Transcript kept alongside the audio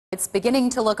It's beginning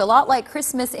to look a lot like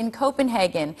Christmas in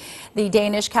Copenhagen. The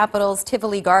Danish capital's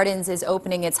Tivoli Gardens is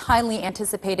opening its highly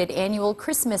anticipated annual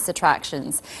Christmas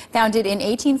attractions. Founded in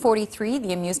 1843,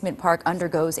 the amusement park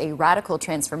undergoes a radical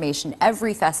transformation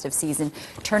every festive season,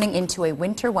 turning into a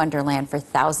winter wonderland for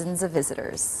thousands of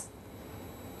visitors.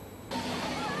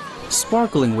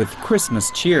 Sparkling with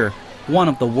Christmas cheer, one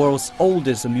of the world's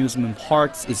oldest amusement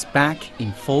parks is back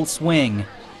in full swing.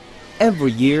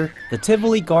 Every year, the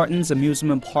Tivoli Gardens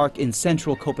amusement park in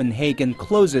central Copenhagen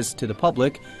closes to the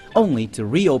public, only to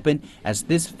reopen as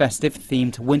this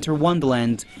festive-themed winter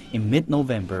wonderland in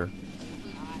mid-November.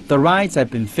 The rides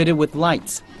have been fitted with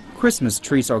lights, Christmas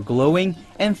trees are glowing,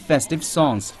 and festive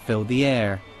songs fill the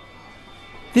air.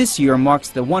 This year marks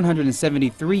the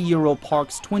 173-year-old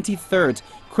park's 23rd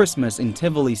Christmas in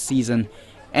Tivoli season,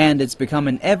 and it's become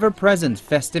an ever-present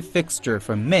festive fixture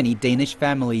for many Danish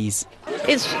families.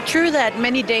 It's true that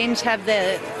many Danes have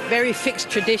their very fixed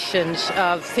traditions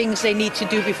of things they need to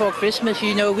do before Christmas.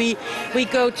 You know, we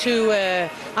go to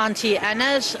Auntie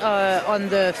Anna's on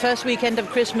the first weekend of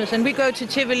Christmas, and we go to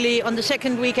Tivoli on the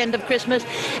second weekend of Christmas.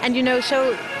 And you know,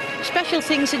 so special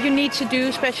things that you need to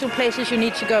do, special places you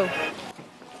need to go.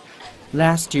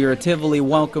 Last year, Tivoli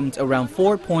welcomed around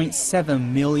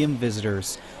 4.7 million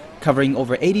visitors. Covering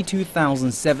over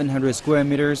 82,700 square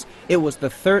meters, it was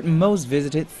the third most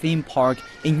visited theme park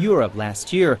in Europe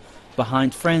last year,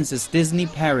 behind France's Disney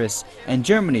Paris and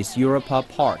Germany's Europa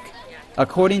Park,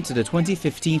 according to the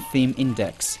 2015 Theme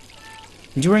Index.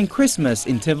 During Christmas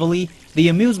in Tivoli, the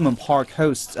amusement park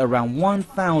hosts around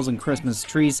 1,000 Christmas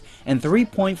trees and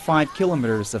 3.5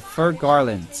 kilometers of fir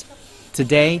garlands.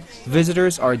 Today,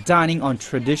 visitors are dining on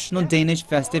traditional Danish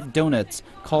festive donuts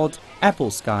called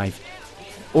appleskive,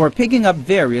 or picking up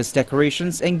various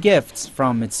decorations and gifts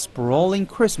from its sprawling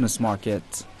Christmas market.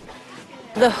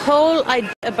 The whole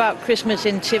idea about Christmas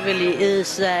in Tivoli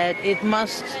is that it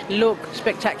must look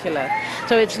spectacular.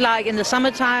 So it's like in the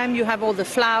summertime you have all the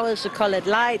flowers, the colored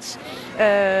lights,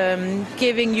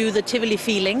 giving you the Tivoli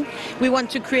feeling. We want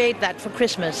to create that for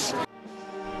Christmas.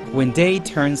 When day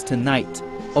turns to night,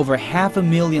 over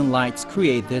 500,000 lights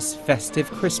create this festive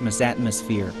Christmas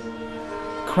atmosphere.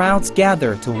 Crowds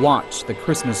gather to watch the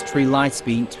Christmas tree lights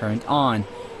being turned on.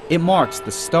 It marks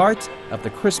the start of the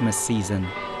Christmas season.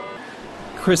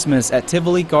 Christmas at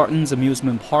Tivoli Gardens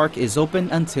Amusement Park is open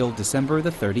until December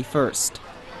the 31st.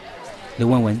 Liu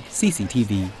Wenwen,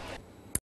 CCTV.